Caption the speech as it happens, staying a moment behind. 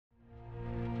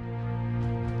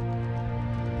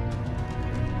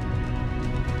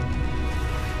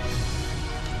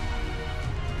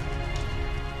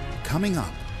Coming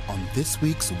up on this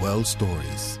week's World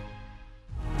Stories.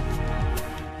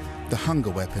 The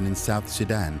hunger weapon in South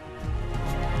Sudan.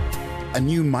 A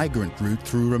new migrant route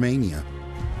through Romania.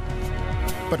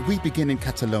 But we begin in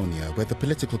Catalonia, where the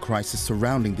political crisis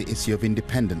surrounding the issue of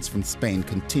independence from Spain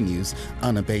continues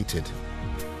unabated.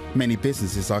 Many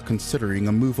businesses are considering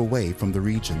a move away from the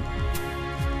region.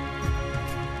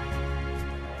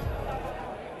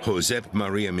 Josep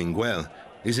Maria Minguel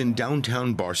is in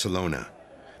downtown Barcelona,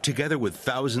 together with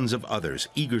thousands of others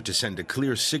eager to send a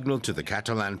clear signal to the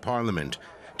Catalan parliament,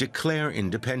 declare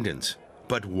independence.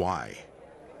 But why?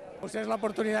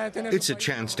 It's a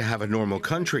chance to have a normal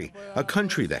country, a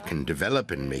country that can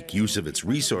develop and make use of its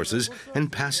resources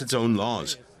and pass its own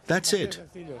laws. That's it.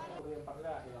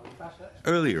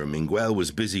 Earlier, Minguel was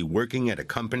busy working at a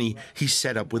company he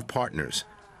set up with partners,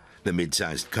 the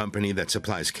mid-sized company that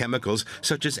supplies chemicals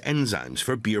such as enzymes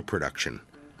for beer production.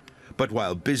 But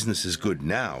while business is good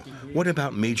now, what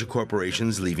about major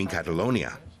corporations leaving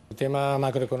Catalonia? In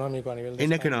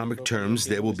economic terms,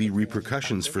 there will be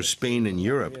repercussions for Spain and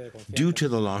Europe due to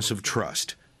the loss of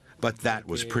trust. But that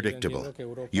was predictable.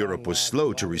 Europe was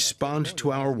slow to respond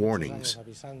to our warnings.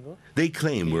 They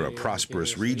claim we're a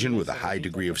prosperous region with a high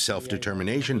degree of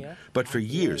self-determination, but for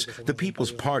years, the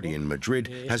People's Party in Madrid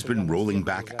has been rolling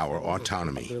back our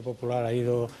autonomy.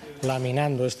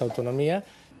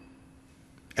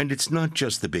 And it's not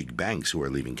just the big banks who are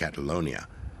leaving Catalonia.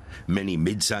 Many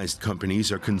mid-sized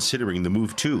companies are considering the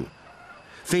move too.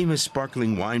 Famous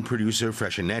sparkling wine producer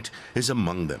Freixenet is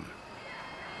among them.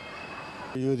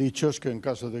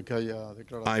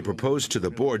 I propose to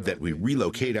the board that we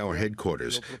relocate our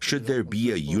headquarters should there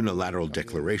be a unilateral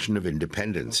declaration of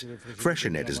independence.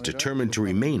 Freixenet is determined to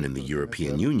remain in the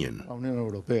European Union.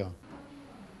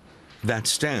 That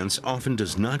stance often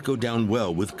does not go down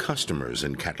well with customers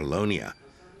in Catalonia,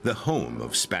 the home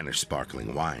of Spanish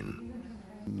sparkling wine.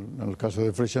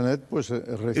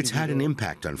 It's had an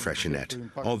impact on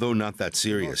Freixenet, although not that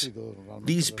serious.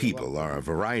 These people are a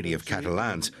variety of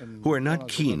Catalans who are not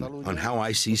keen on how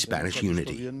I see Spanish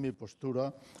unity.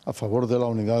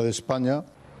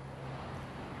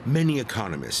 Many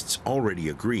economists already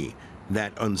agree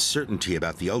that uncertainty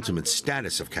about the ultimate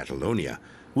status of Catalonia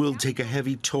will take a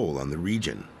heavy toll on the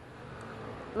region.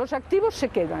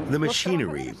 The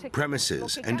machinery,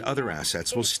 premises, and other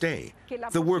assets will stay.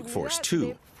 The workforce,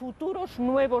 too.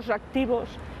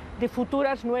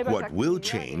 What will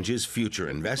change is future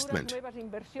investment.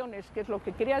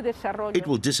 It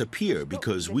will disappear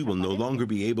because we will no longer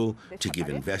be able to give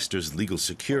investors legal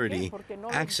security,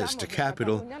 access to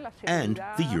capital, and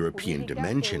the European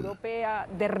dimension.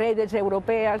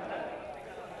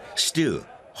 Still,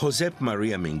 Josep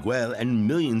Maria Minguel and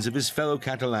millions of his fellow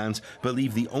Catalans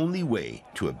believe the only way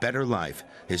to a better life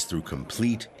is through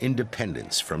complete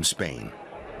independence from Spain.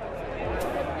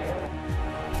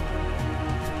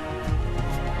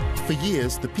 For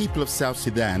years, the people of South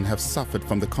Sudan have suffered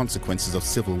from the consequences of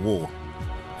civil war.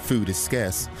 Food is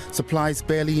scarce, supplies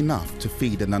barely enough to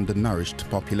feed an undernourished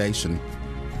population.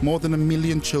 More than 1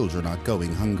 million children are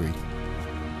going hungry.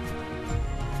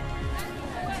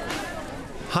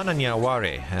 Hana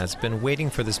Nyaware has been waiting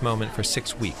for this moment for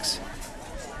 6 weeks.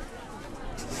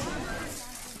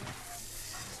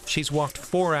 She's walked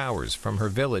 4 hours from her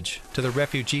village to the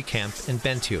refugee camp in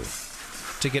Bentiu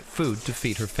to get food to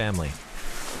feed her family.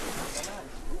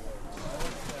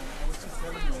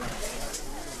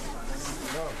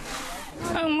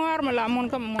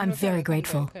 I'm very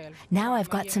grateful. Now I've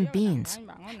got some beans.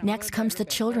 Next comes the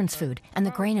children's food and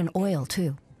the grain and oil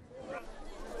too.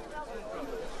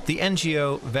 The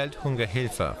NGO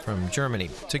Welthungerhilfe from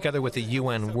Germany, together with the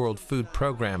UN World Food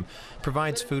Programme,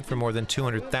 provides food for more than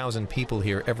 200,000 people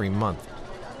here every month,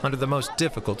 under the most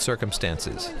difficult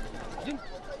circumstances.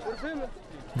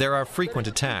 There are frequent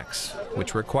attacks,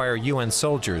 which require UN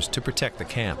soldiers to protect the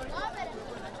camp.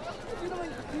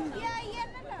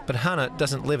 But Hana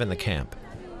doesn't live in the camp.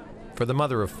 For the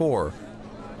mother of 4,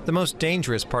 the most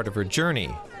dangerous part of her journey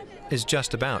is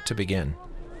just about to begin.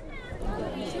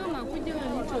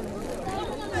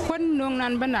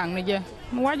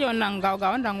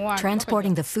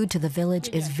 Transporting the food to the village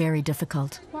is very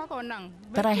difficult.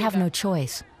 But I have no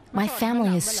choice. My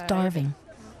family is starving.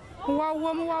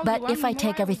 But if I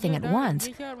take everything at once,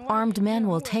 armed men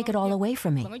will take it all away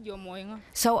from me.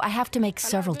 So I have to make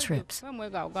several trips.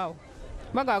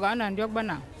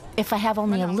 If I have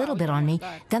only a little bit on me,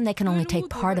 then they can only take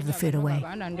part of the food away.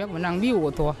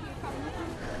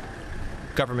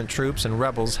 Government troops and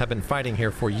rebels have been fighting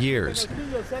here for years.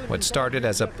 What started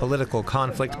as a political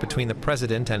conflict between the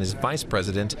president and his vice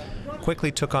president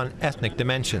quickly took on ethnic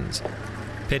dimensions.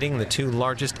 pitting the two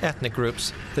largest ethnic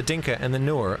groups, the Dinka and the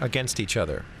Nur, against each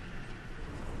other.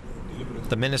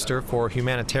 The Minister for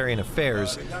Humanitarian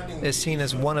Affairs is seen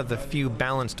as one of the few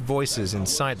balanced voices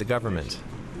inside the government.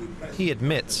 He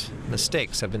admits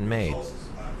mistakes have been made.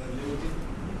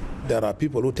 There are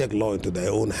people who take law into their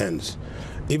own hands.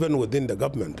 Even within the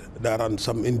government, there are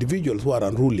some individuals who are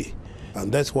unruly.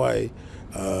 And that's why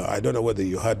I don't know whether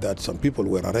you heard that some people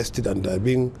were arrested and are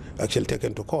being actually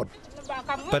taken to court.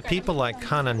 But people like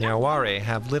Hana Nyaware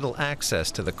have little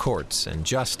access to the courts and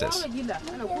justice.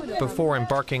 Before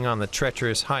embarking on the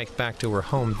treacherous hike back to her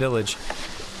home village,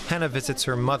 Hannah visits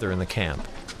her mother in the camp.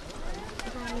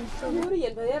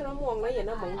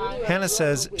 Hannah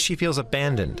says she feels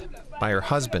abandoned by her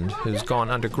husband, who's gone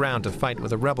underground to fight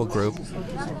with a rebel group,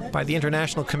 by the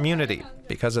international community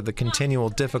because of the continual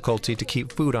difficulty to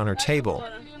keep food on her table,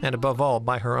 and above all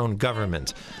by her own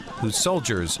government, whose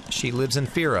soldiers she lives in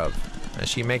fear of as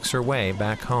she makes her way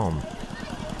back home.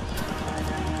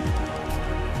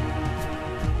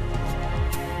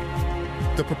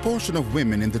 The proportion of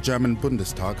women in the German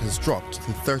Bundestag has dropped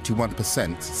to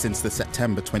 31% since the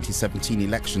September 2017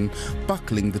 election,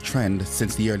 buckling the trend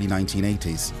since the early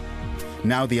 1980s.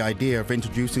 Now the idea of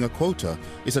introducing a quota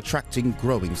is attracting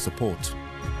growing support.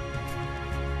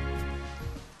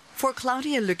 For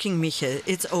Claudia Lücking-Michel,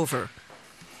 it's over.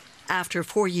 After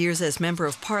 4 years as Member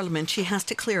of Parliament, she has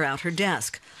to clear out her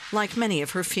desk, like many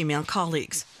of her female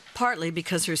colleagues. Partly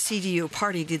because her CDU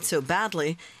party did so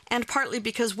badly, and partly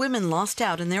because women lost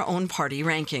out in their own party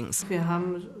rankings.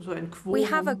 We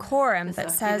have a quorum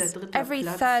that says every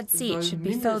third seat should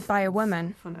be filled by a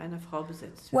woman.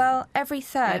 Well, every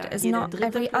third is not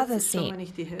every other seat.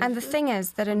 And the thing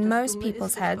is that in most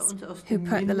people's heads, who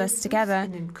put the list together,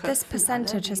 this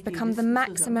percentage has become the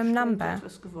maximum number.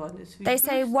 They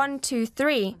say 1, 2,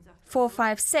 3. 4,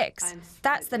 5, 6,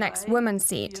 that's the next woman's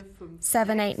seat.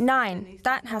 7, 8, 9,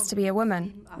 that has to be a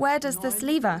woman. Where does this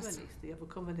leave us?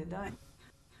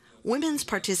 Women's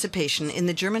participation in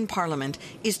the German parliament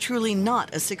is truly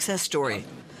not a success story.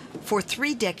 For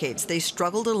 3 decades, they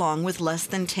struggled along with less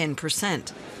than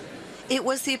 10%. It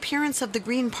was the appearance of the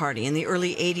Green Party in the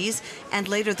early 80s and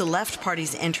later the Left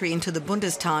Party's entry into the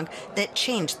Bundestag that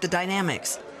changed the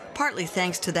dynamics. Partly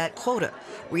thanks to that quota.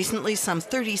 Recently, some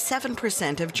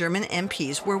 37% of German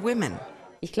MPs were women.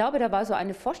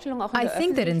 I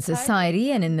think that in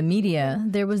society and in the media,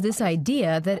 there was this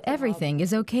idea that everything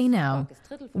is okay now.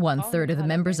 1/3 of the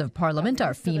members of parliament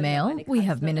are female, we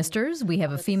have ministers, we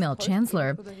have a female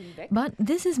chancellor. But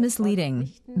this is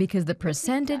misleading, because the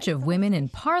percentage of women in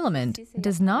parliament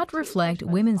does not reflect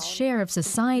women's share of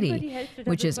society,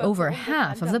 which is over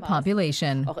half of the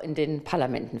population.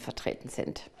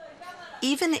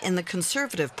 Even in the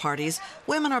conservative parties,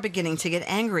 women are beginning to get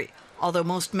angry. Although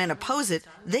most men oppose it,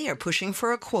 they are pushing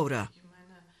for a quota.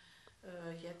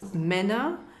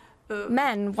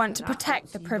 Men want to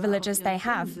protect the privileges they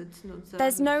have.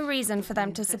 There's no reason for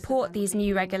them to support these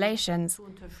new regulations.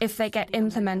 If they get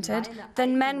implemented,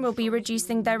 then men will be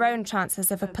reducing their own chances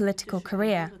of a political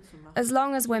career. As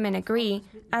long as women agree,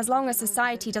 as long as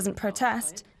society doesn't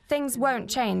protest, things won't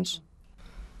change.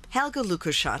 Helga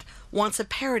Lukaschat wants a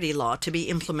parity law to be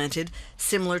implemented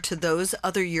similar to those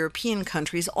other European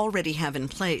countries already have in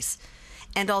place.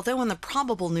 And although in the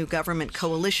probable new government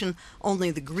coalition only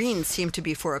the Greens seem to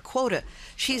be for a quota,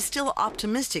 she's still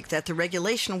optimistic that the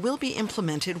regulation will be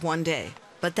implemented one day.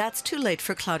 But that's too late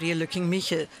for Claudia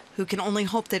Lücking-Michel, who can only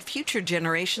hope that future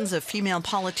generations of female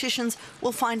politicians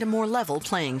will find a more level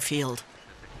playing field.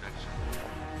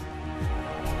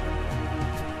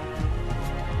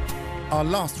 Our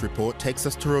last report takes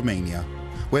us to Romania,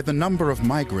 where the number of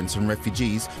migrants and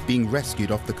refugees being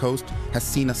rescued off the coast has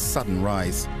seen a sudden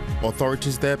rise.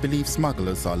 Authorities there believe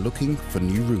smugglers are looking for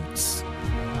new routes.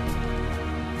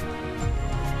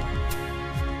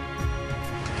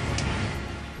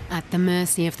 At the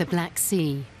mercy of the Black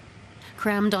Sea,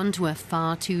 crammed onto a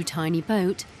far too tiny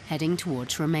boat heading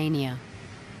towards Romania.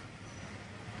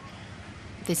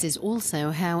 This is also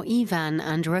how Ivan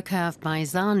and Rakav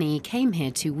Baizani came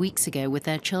here 2 weeks ago with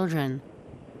their children.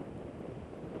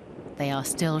 They are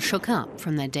still shook up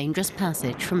from their dangerous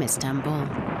passage from Istanbul.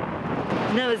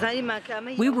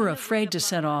 We were afraid to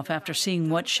set off after seeing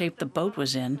what shape the boat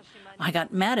was in. I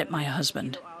got mad at my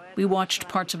husband. We watched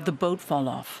parts of the boat fall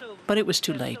off, but it was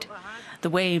too late.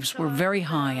 The waves were very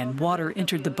high and water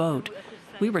entered the boat.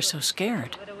 We were so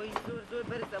scared.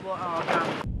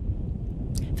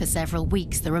 For several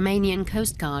weeks, the Romanian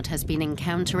Coast Guard has been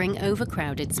encountering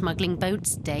overcrowded smuggling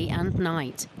boats day and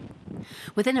night.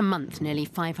 Within a month, nearly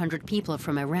 500 people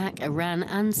from Iraq, Iran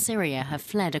and Syria have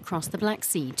fled across the Black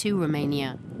Sea to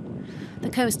Romania. The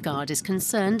Coast Guard is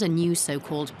concerned a new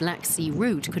so-called Black Sea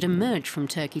route could emerge from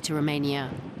Turkey to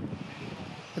Romania.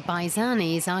 The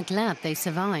Baizanis are glad they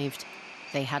survived.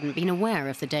 They hadn't been aware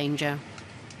of the danger.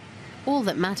 All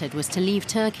that mattered was to leave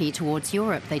Turkey towards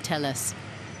Europe, they tell us.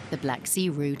 The Black Sea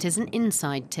route is an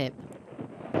inside tip.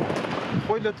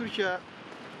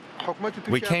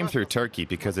 We came through Turkey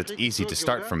because it's easy to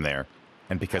start from there,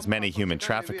 and because many human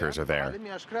traffickers are there.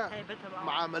 The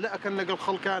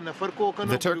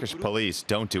Turkish police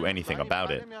don't do anything about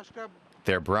it.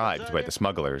 They're bribed by the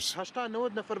smugglers.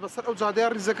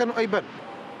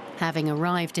 Having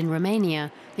arrived in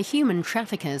Romania, the human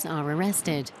traffickers are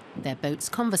arrested, their boats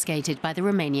confiscated by the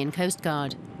Romanian Coast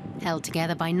Guard. Held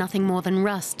together by nothing more than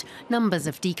rust, numbers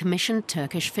of decommissioned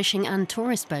Turkish fishing and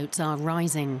tourist boats are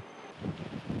rising.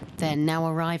 Their now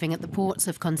arriving at the ports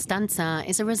of Constanța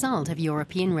is a result of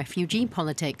European refugee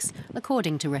politics,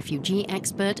 according to refugee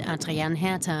expert Adrian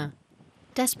Herta.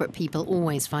 Desperate people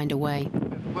always find a way.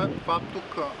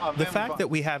 The fact that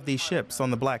we have these ships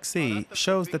on the Black Sea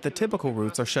shows that the typical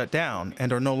routes are shut down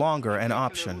and are no longer an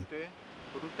option.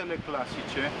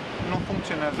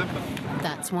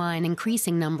 That's why an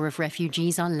increasing number of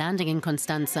refugees are landing in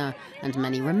Constanța, and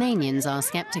many Romanians are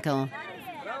skeptical.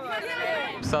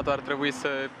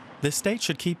 The state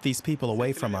should keep these people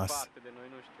away from us.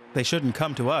 They shouldn't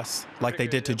come to us like they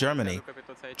did to Germany.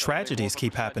 Tragedies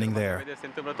keep happening there.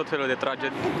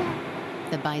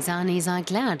 The Baizanis are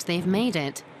glad they've made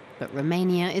it, but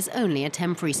Romania is only a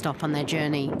temporary stop on their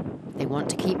journey. They want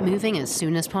to keep moving as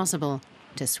soon as possible,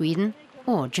 to Sweden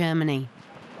or Germany.